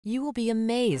You will be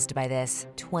amazed by this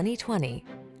 2020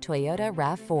 Toyota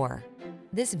RAV4.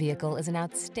 This vehicle is an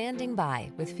outstanding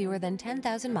buy with fewer than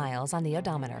 10,000 miles on the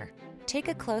odometer. Take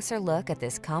a closer look at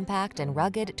this compact and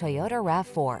rugged Toyota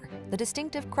RAV4, the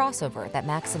distinctive crossover that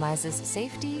maximizes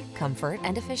safety, comfort,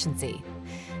 and efficiency.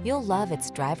 You'll love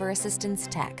its driver assistance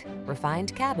tech,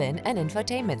 refined cabin, and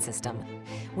infotainment system.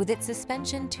 With its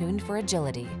suspension tuned for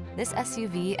agility, this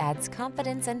SUV adds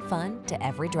confidence and fun to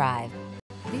every drive.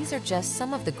 These are just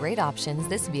some of the great options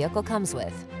this vehicle comes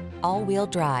with: all-wheel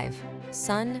drive,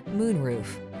 sun, moonroof,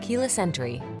 keyless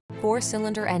entry,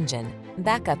 4-cylinder engine,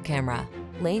 backup camera,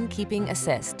 lane keeping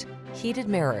assist, heated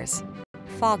mirrors,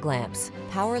 fog lamps,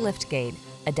 power liftgate,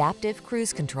 adaptive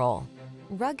cruise control.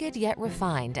 Rugged yet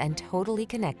refined and totally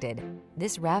connected,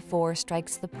 this RAV4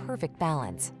 strikes the perfect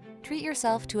balance. Treat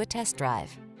yourself to a test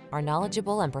drive. Our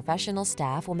knowledgeable and professional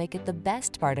staff will make it the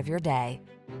best part of your day.